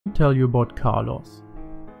tell you about Carlos.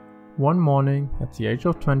 One morning, at the age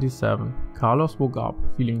of 27, Carlos woke up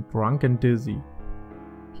feeling drunk and dizzy.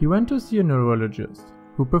 He went to see a neurologist,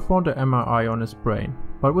 who performed an MRI on his brain,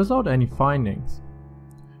 but without any findings.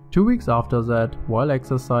 2 weeks after that, while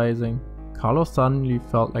exercising, Carlos suddenly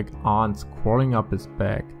felt like ants crawling up his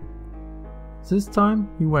back. This time,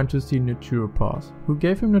 he went to see a naturopath, who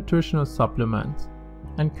gave him nutritional supplements,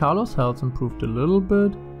 and Carlos' health improved a little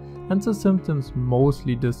bit, and the symptoms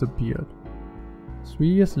mostly disappeared. 3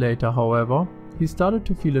 years later, however, he started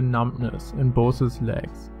to feel a numbness in both his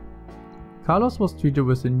legs. Carlos was treated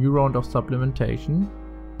with a new round of supplementation,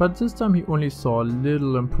 but this time he only saw a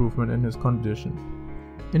little improvement in his condition.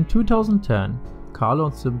 In 2010,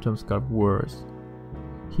 Carlos' symptoms got worse.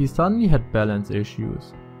 He suddenly had balance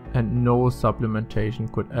issues, and no supplementation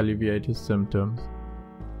could alleviate his symptoms.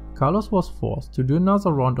 Carlos was forced to do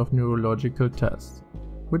another round of neurological tests,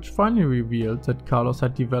 which finally revealed that Carlos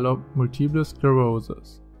had developed multiple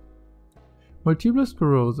sclerosis. Multiple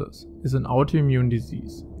sclerosis is an autoimmune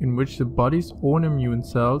disease in which the body's own immune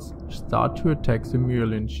cells start to attack the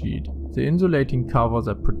myelin sheath, the insulating cover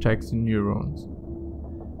that protects the neurons.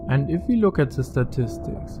 And if we look at the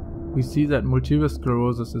statistics, we see that multiple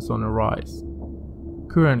sclerosis is on a rise.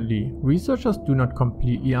 Currently, researchers do not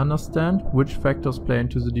completely understand which factors play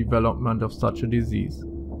into the development of such a disease.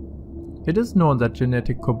 It is known that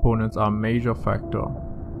genetic components are a major factor.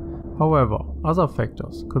 However, other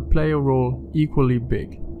factors could play a role equally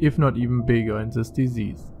big, if not even bigger, in this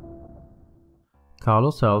disease.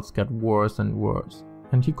 Carlos' health got worse and worse,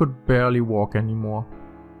 and he could barely walk anymore.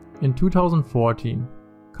 In 2014,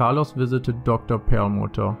 Carlos visited Dr.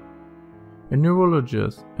 Perlmutter, a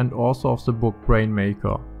neurologist and author of the book Brain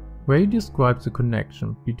Maker, where he describes the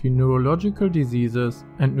connection between neurological diseases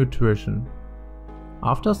and nutrition.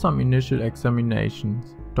 After some initial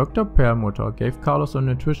examinations, Dr. Perlmutter gave Carlos a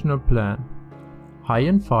nutritional plan, high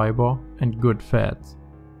in fiber and good fats,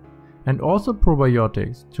 and also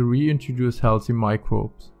probiotics to reintroduce healthy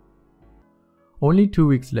microbes. Only 2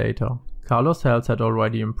 weeks later, Carlos' health had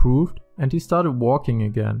already improved and he started walking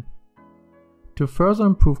again. To further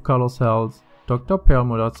improve Carlos' health, Dr.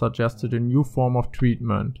 Perlmutter suggested a new form of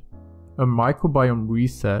treatment, a microbiome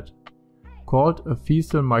reset, called a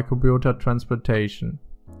fecal microbiota transplantation.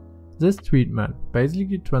 This treatment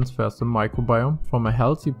basically transfers the microbiome from a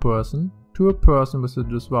healthy person to a person with a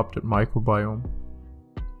disrupted microbiome.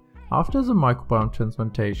 After the microbiome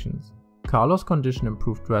transplantations, Carlos' condition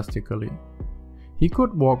improved drastically. He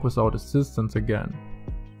could walk without assistance again.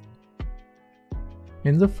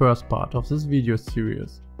 In the first part of this video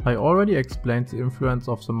series, I already explained the influence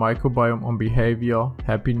of the microbiome on behavior,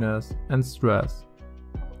 happiness, and stress.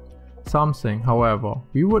 Something, however,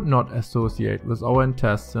 we would not associate with our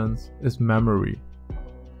intestines is memory.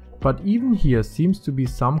 But even here seems to be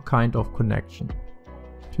some kind of connection.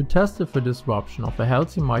 To test if a disruption of a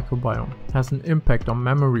healthy microbiome has an impact on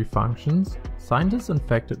memory functions, scientists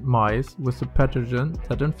infected mice with a pathogen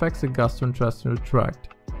that infects the gastrointestinal tract.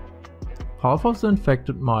 Half of the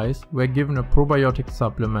infected mice were given a probiotic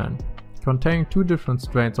supplement containing 2 different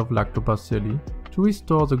strains of lactobacilli to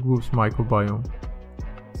restore the group's microbiome.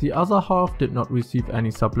 The other half did not receive any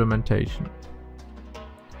supplementation.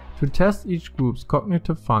 To test each group's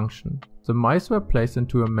cognitive function, the mice were placed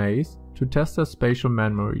into a maze to test their spatial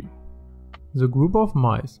memory. The group of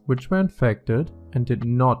mice which were infected and did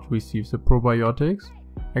not receive the probiotics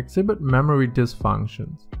exhibit memory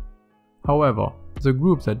dysfunctions. However, the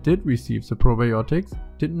group that did receive the probiotics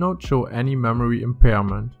did not show any memory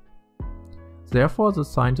impairment. Therefore, the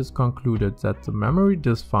scientists concluded that the memory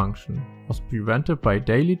dysfunction was prevented by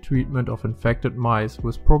daily treatment of infected mice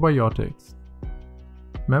with probiotics.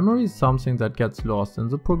 Memory is something that gets lost in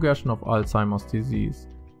the progression of Alzheimer's disease.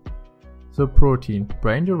 The protein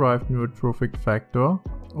brain-derived neurotrophic factor,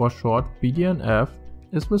 or short BDNF,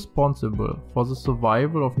 is responsible for the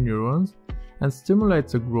survival of neurons and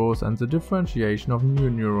stimulates the growth and the differentiation of new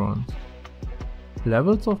neurons.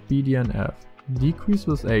 Levels of BDNF decrease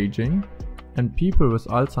with aging, and people with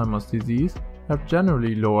Alzheimer's disease have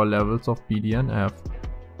generally lower levels of BDNF.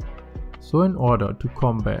 So in order to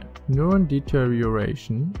combat neuron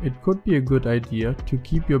deterioration, it could be a good idea to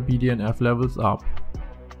keep your BDNF levels up.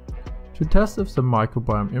 To test if the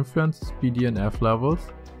microbiome influences BDNF levels,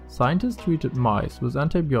 scientists treated mice with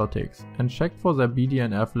antibiotics and checked for their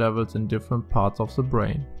BDNF levels in different parts of the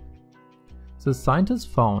brain. The scientists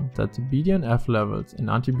found that the BDNF levels in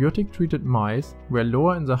antibiotic-treated mice were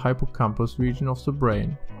lower in the hippocampus region of the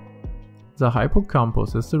brain. The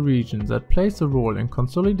hippocampus is the region that plays a role in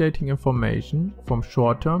consolidating information from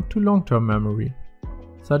short-term to long-term memory.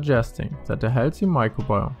 suggesting that a healthy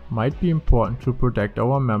microbiome might be important to protect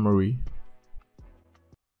our memory.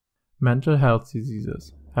 Mental health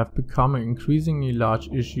diseases have become an increasingly large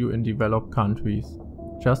issue in developed countries.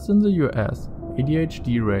 Just in the US,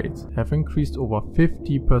 ADHD rates have increased over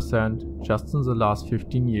 50% just in the last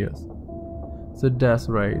 15 years. The death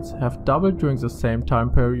rates have doubled during the same time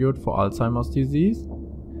period for Alzheimer's disease.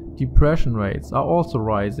 Depression rates are also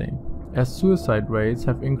rising, as suicide rates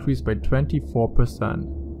have increased by 24%.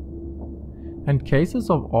 And cases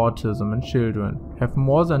of autism in children have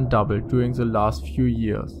more than doubled during the last few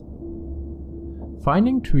years.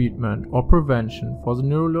 Finding treatment or prevention for the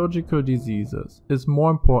neurological diseases is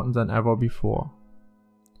more important than ever before.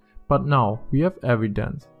 But now we have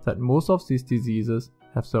evidence that most of these diseases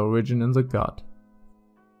have their origin in the gut.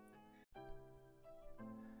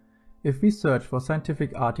 If we search for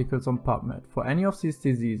scientific articles on PubMed for any of these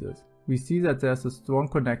diseases, we see that there's a strong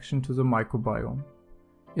connection to the microbiome.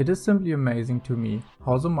 It is simply amazing to me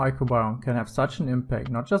how the microbiome can have such an impact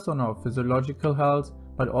not just on our physiological health,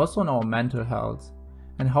 but also on our mental health,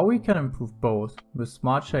 and how we can improve both with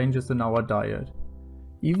smart changes in our diet.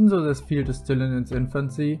 Even though this field is still in its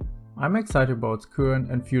infancy, I'm excited about its current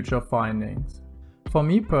and future findings. For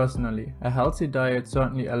me personally, a healthy diet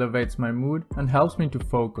certainly elevates my mood and helps me to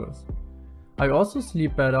focus. I also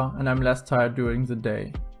sleep better and I'm less tired during the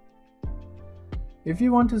day. If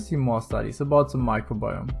you want to see more studies about the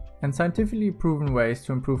microbiome and scientifically proven ways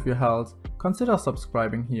to improve your health, consider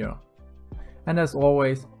subscribing here. And as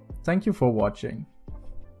always, thank you for watching.